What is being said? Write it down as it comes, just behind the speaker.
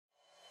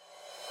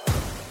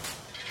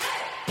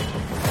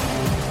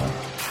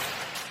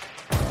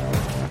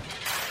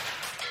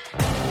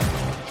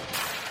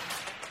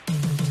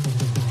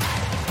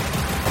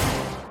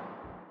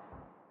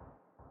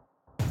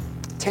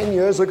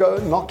15 years ago,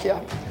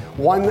 Nokia,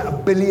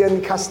 1 billion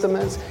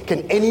customers.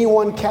 Can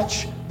anyone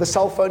catch the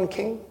cell phone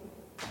king?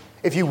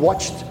 If you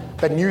watched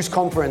the news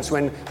conference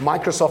when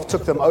Microsoft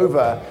took them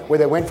over, where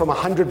they went from a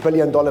 $100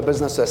 billion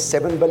business to a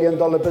 $7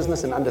 billion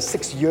business in under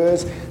 6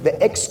 years, the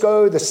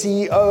exco, the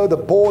CEO, the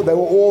board, they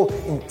were all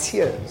in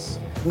tears.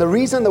 And the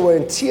reason they were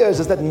in tears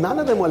is that none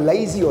of them were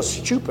lazy or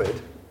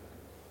stupid.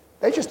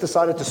 They just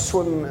decided to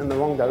swim in the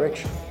wrong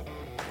direction.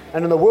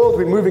 And in the world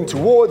we're moving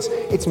towards,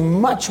 it's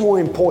much more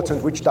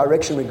important which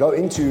direction we go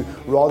into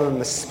rather than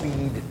the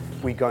speed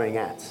we're going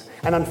at.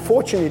 And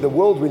unfortunately, the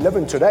world we live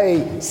in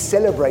today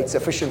celebrates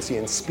efficiency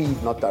and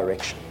speed, not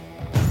direction.